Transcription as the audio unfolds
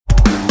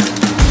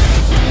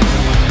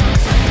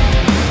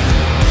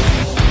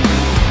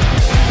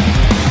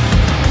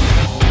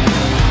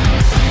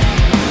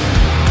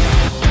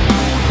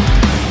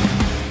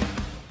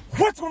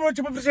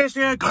what's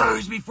up,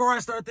 guys? Before I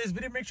start this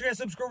video, make sure you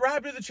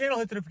subscribe to the channel,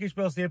 hit the notification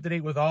bell, stay up to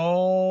date with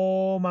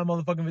all my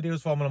motherfucking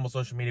videos. Follow me on my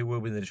social media,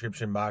 will be in the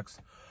description box.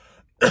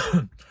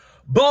 Give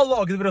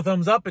the video a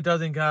thumbs up. It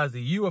doesn't cost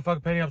you a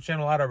fucking penny. Helps the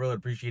channel out. I really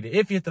appreciate it.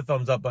 If you hit the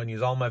thumbs up button,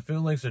 use all my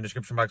affiliate links in the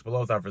description box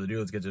below. Without further ado,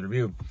 let's get to the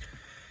review.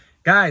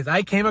 Guys,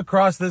 I came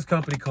across this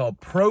company called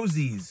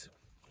Prozis.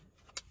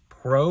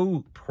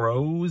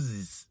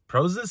 Prozis?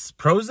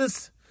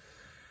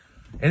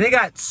 And they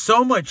got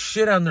so much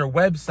shit on their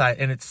website,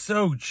 and it's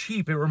so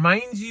cheap. It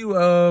reminds you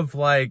of,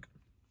 like,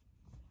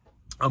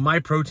 a My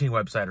Protein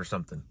website or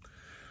something.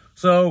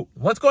 So,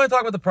 let's go ahead and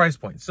talk about the price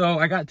point. So,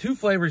 I got two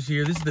flavors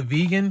here. This is the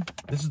vegan.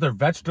 This is their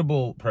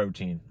vegetable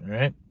protein, all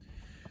right?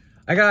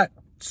 I got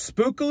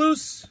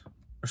Speculoos,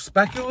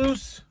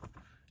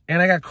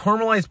 and I got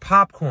caramelized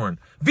popcorn.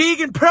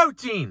 Vegan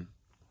protein!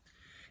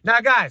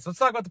 Now, guys, let's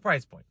talk about the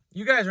price point.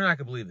 You guys are not going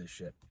to believe this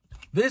shit.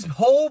 This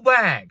whole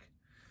bag...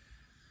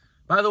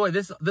 By the way,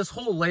 this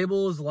whole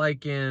label is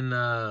like in,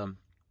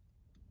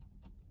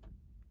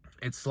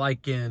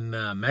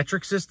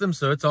 metric system,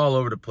 so it's all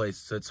over the place.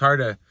 So it's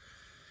hard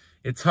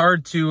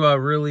to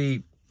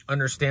really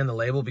understand the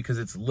label because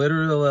it's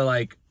literally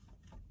like,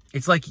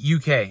 it's like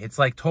UK. It's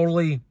like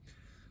totally,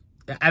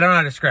 I don't know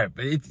how to describe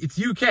it, but it's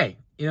UK.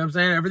 You know what I'm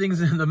saying?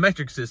 Everything's in the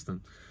metric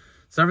system.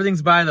 So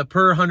everything's by the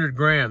per 100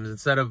 grams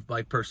instead of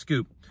like per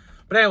scoop.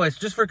 But anyways,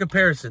 just for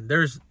comparison,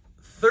 there's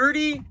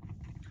 30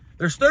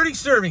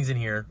 servings in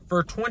here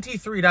for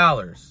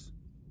 $23.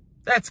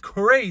 That's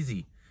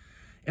crazy.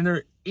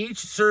 And each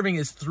serving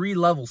is 3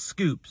 level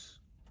scoops.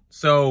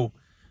 So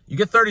you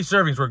get 30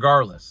 servings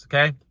regardless,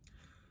 okay?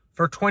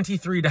 For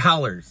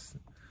 $23.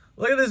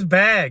 Look at this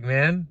bag,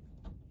 man.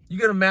 You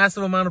get a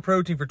massive amount of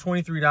protein for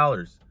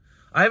 $23.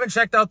 I haven't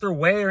checked out their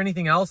whey or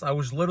anything else. I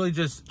was literally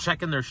just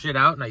checking their shit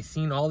out and I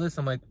seen all this.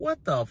 I'm like,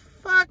 what the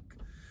fuck?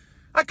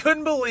 I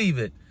couldn't believe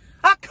it.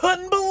 I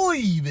couldn't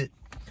believe it.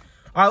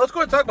 All right, let's go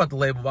ahead and talk about the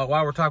label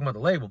while we're talking about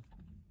the label.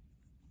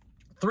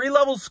 3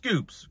 level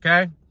scoops,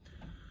 okay?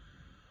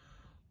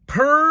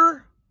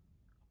 Per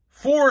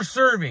 4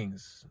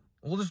 servings.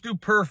 We'll just do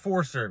per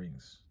 4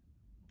 servings,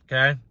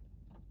 okay?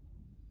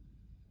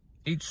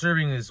 Each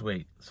serving is,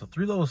 so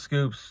 3 level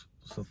scoops.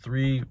 So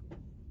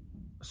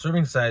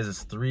serving size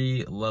is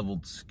 3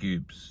 leveled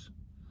scoops.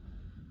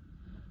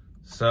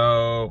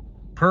 So,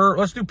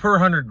 let's do per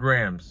 100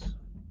 grams,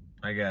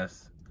 I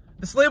guess.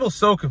 This label's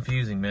so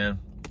confusing, man.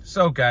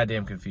 So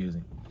goddamn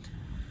confusing.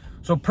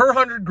 So per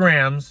 100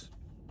 grams,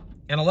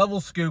 and a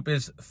level scoop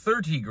is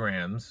 30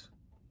 grams.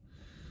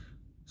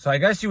 So I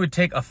guess you would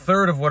take a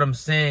third of what I'm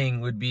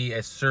saying would be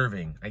a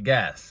serving, I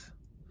guess.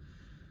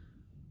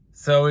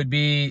 So it'd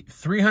be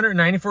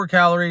 394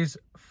 calories,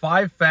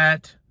 5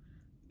 fat,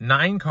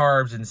 9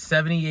 carbs, and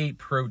 78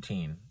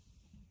 protein.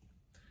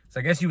 So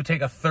I guess you would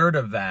take a third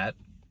of that,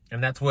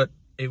 and that's what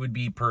it would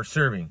be per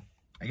serving,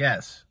 I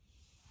guess,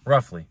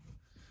 roughly.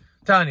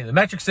 I'm telling you, the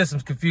metric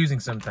system's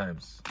confusing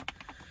sometimes.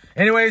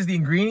 Anyways, the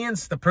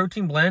ingredients, the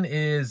protein blend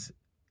is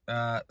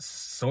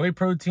soy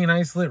protein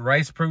isolate,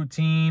 rice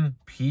protein,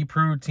 pea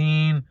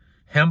protein,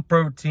 hemp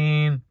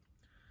protein.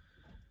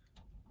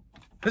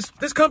 This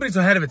company's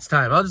ahead of its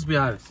time. I'll just be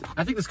honest.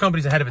 I think this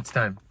company's ahead of its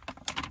time.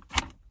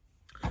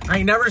 I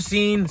ain't never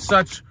seen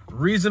such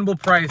reasonable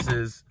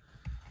prices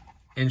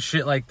and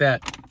shit like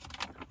that.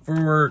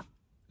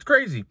 It's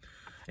crazy.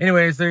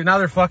 Anyways, now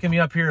they're fucking me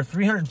up here.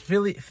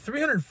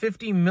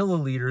 350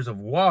 milliliters of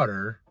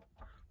water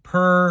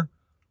per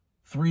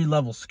 3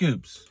 level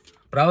scoops.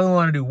 But I only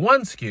want to do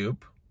 1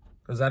 scoop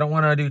because I don't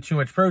want to do too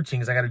much protein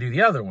because I got to do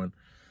the other one.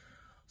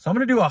 So I'm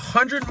going to do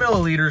 100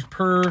 milliliters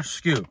per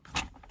scoop.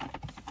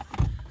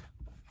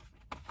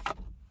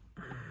 I'm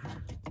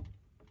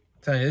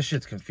telling you, this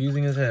shit's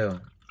confusing as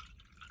hell.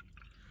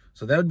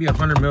 So that would be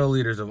 100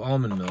 milliliters of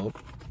almond milk.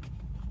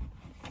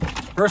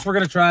 First, we're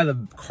going to try the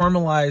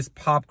caramelized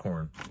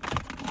popcorn.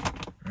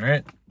 All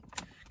right.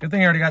 Good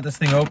thing I already got this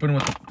thing open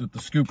with the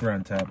scooper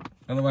on top.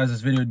 Otherwise,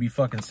 this video would be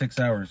fucking 6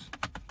 hours.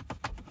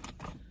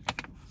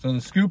 So the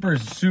scooper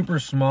is super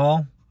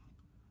small,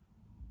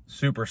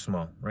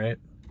 right?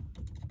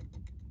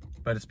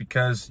 But it's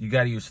because you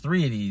got to use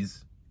 3 of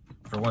these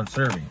for 1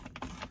 serving.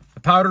 The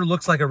powder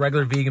looks like a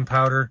regular vegan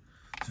powder.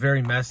 It's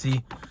very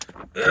messy.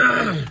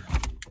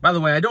 By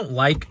the way, I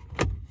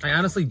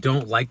honestly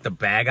don't like the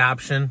bag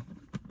option.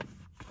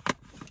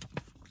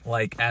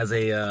 Like as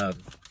a,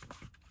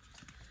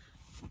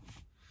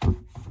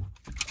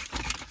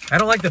 I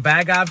don't like the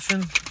bag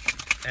option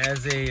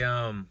as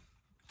a,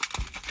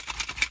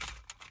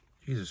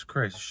 Jesus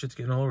Christ, this shit's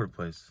getting all over the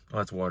place. Oh,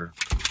 that's water. I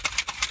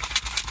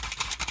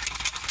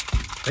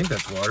think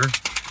that's water.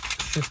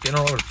 This shit's getting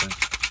all over the place.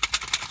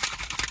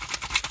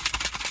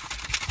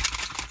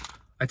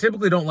 I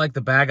typically don't like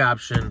the bag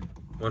option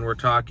when we're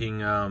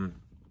talking,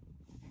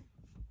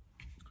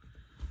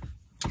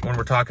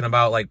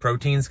 about like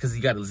proteins, because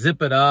you got to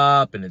zip it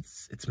up and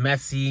it's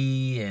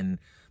messy and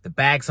the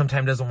bag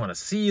sometimes doesn't want to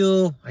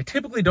seal. I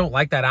typically don't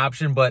like that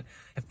option, but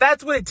if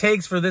that's what it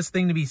takes for this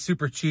thing to be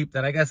super cheap,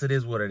 then I guess it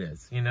is what it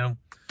is, you know?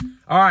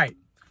 All right,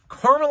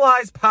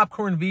 caramelized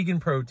popcorn vegan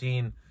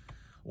protein.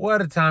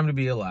 What a time to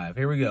be alive.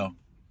 Here we go.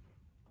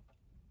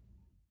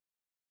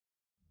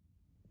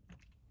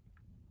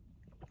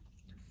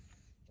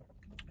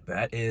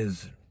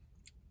 That's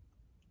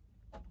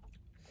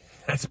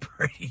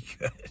pretty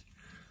good.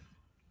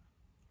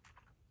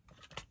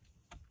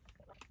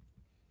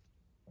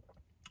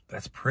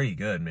 That's pretty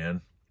good,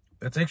 man.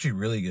 That's actually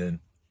really good.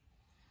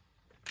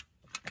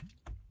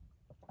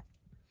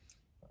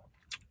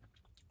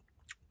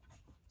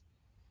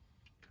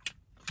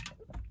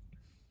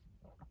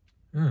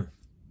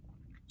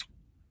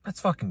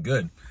 That's fucking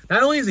good.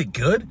 Not only is it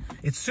good,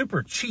 it's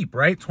super cheap,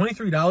 right?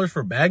 $23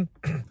 for a bag.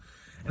 And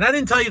I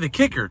didn't tell you the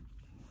kicker.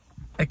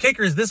 The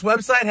kicker is this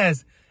website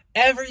has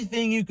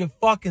everything you could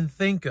fucking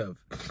think of.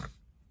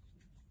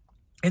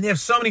 And they have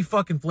so many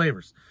fucking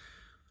flavors.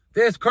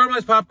 They have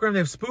caramelized popcorn, they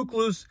have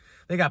Speculoos,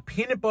 they got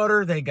peanut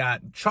butter, they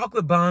got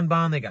chocolate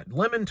bonbon, they got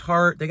lemon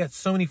tart, they got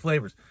so many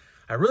flavors.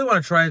 I really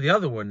want to try the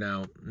other one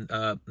now.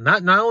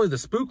 Not only the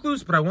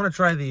Speculoos, but I want to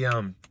try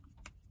the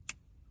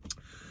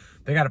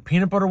they got a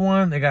peanut butter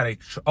one, they got a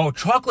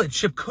chocolate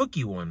chip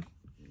cookie one.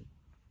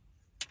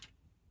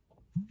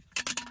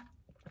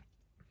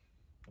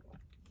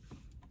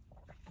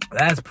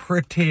 That's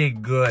pretty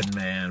good,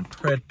 man.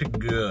 Pretty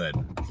good.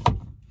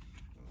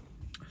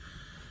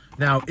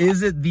 Now,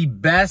 is it the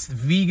best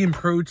vegan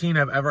protein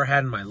I've ever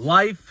had in my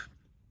life?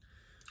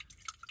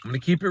 I'm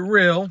going to keep it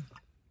real.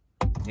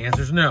 The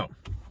answer is no.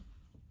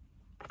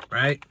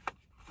 Right?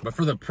 But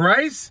for the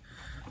price,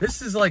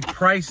 this is like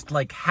priced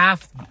like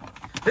half.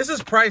 This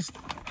is priced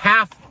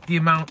half the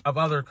amount of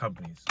other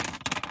companies.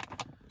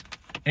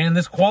 And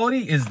this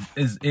quality is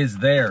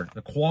there.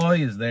 The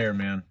quality is there,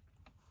 man.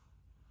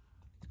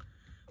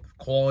 The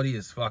quality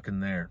is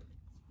fucking there.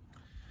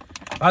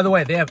 By the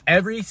way, they have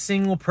every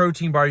single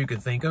protein bar you can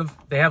think of.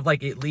 They have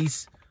like at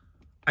least,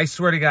 I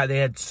swear to God, they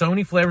had so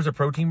many flavors of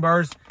protein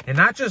bars. And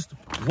not just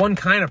one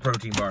kind of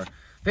protein bar.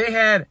 They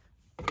had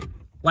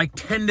like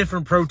 10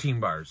 different protein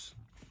bars.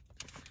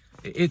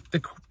 The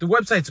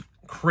website's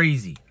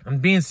crazy. I'm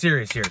being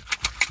serious here.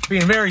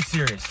 Being very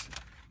serious.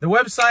 The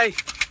website...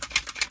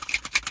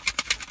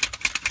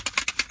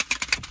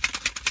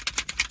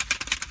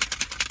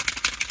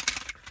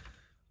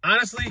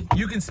 Honestly,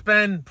 you can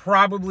spend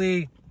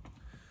probably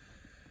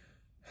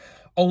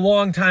a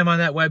long time on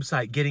that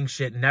website getting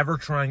shit, never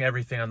trying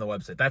everything on the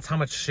website. That's how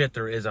much shit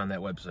there is on that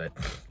website.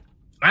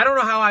 I don't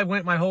know how I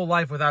went my whole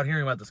life without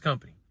hearing about this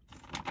company.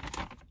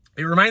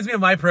 It reminds me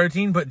of My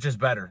Protein, but just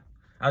better.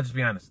 I'll just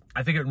be honest.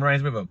 I think it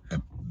reminds me of a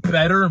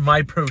better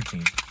My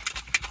Protein.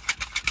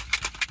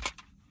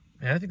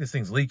 Man, I think this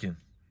thing's leaking.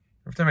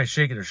 Every time I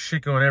shake it, there's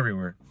shit going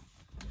everywhere.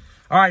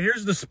 All right,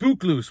 here's the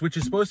Speculoos, which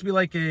is supposed to be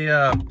like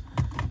a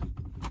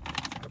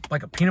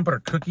peanut butter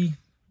cookie.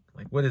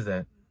 Like, what is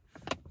that?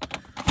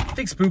 I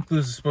think Speculoos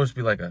is supposed to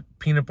be like a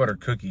peanut butter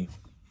cookie.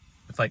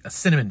 It's like a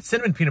cinnamon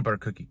peanut butter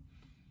cookie.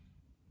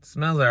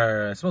 Smells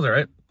all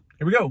right.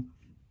 Here we go.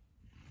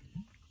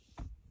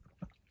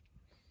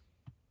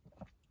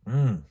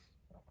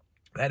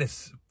 That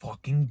is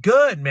fucking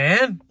good,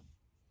 man.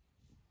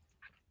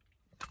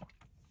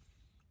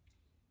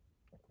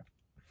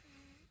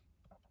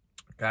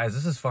 Guys,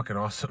 this is fucking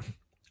awesome.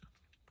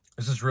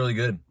 This is really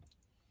good.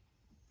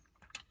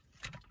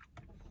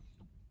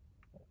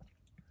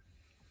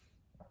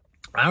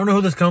 I don't know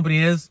who this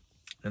company is,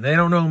 and they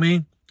don't know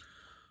me,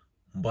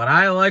 but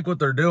I like what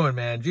they're doing,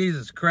 man.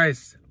 Jesus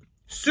Christ.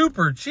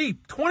 Super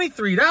cheap.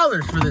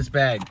 $23 for this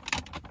bag.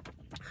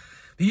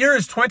 The year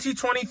is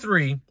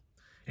 2023,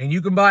 and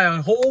you can buy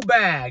a whole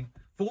bag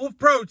full of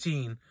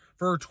protein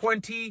for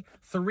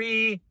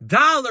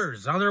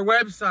 $23 on their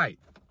website.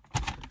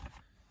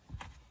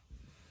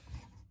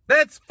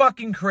 That's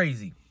fucking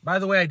crazy. By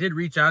the way, I did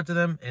reach out to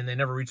them, and they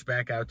never reached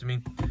back out to me.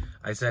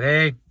 I said,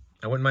 hey,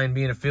 I wouldn't mind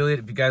being an affiliate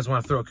if you guys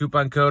want to throw a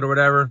coupon code or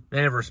whatever.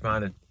 They never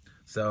responded.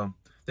 So,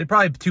 they're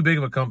probably too big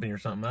of a company or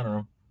something. I don't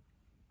know.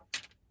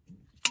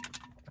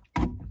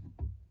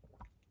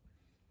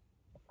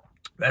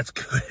 That's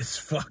good as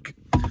fuck.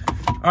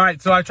 All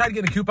right, so I tried to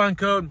get a coupon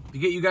code to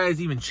get you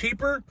guys even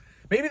cheaper.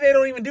 Maybe they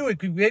don't even do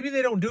it. Maybe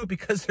they don't do it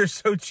because they're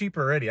so cheap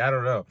already. I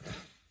don't know.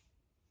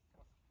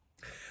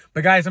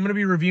 But guys, I'm going to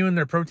be reviewing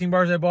their protein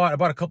bars I bought. I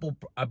bought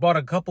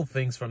a couple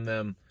things from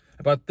them.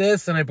 I bought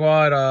this and I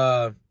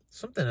bought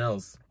something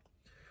else.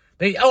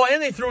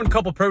 And they threw in a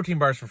couple protein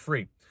bars for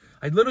free.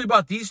 I literally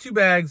bought these 2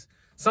 bags,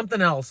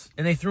 something else,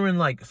 and they threw in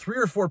like 3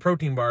 or 4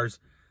 protein bars.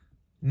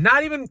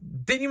 Didn't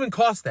even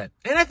cost that.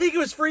 And I think it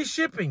was free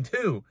shipping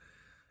too.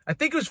 I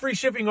think it was free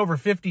shipping over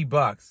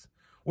 $50,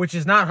 which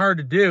is not hard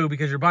to do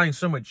because you're buying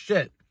so much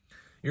shit.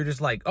 You're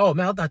just like, oh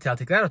man, I'll take that, I'll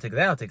take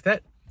that, I'll take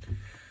that.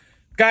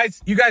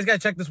 Guys, you guys got to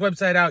check this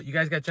website out. You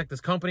guys got to check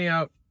this company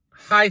out.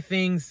 High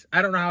Things.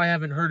 I don't know how I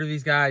haven't heard of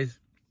these guys.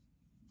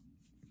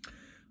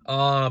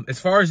 As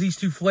far as these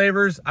 2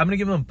 flavors, I'm going to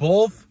give them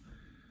both.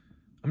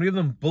 I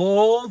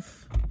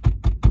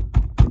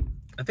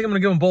think I'm going to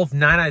give them both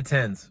 9 out of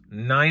 10s.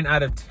 9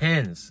 out of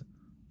 10s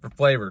for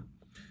flavor.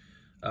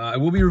 I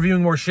will be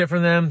reviewing more shit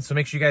from them, so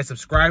make sure you guys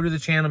subscribe to the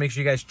channel. Make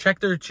sure you guys check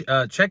their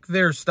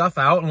stuff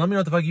out and let me know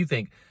what the fuck you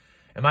think.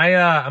 Am I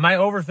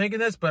overthinking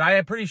this? But I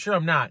am pretty sure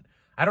I'm not.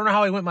 I don't know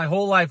how I went my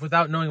whole life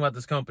without knowing about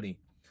this company,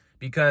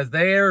 because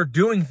they're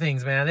doing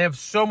things, man. They have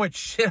so much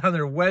shit on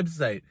their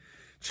website.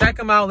 Check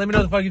them out. Let me know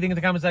what the fuck you think in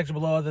the comment section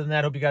below. Other than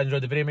that, hope you guys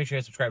enjoyed the video. Make sure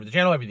you subscribe to the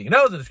channel. Everything you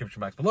know is in the description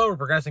box below. We're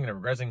progressing and we're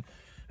progressing.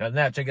 Other than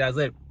that, check you guys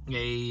later.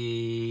 Yay.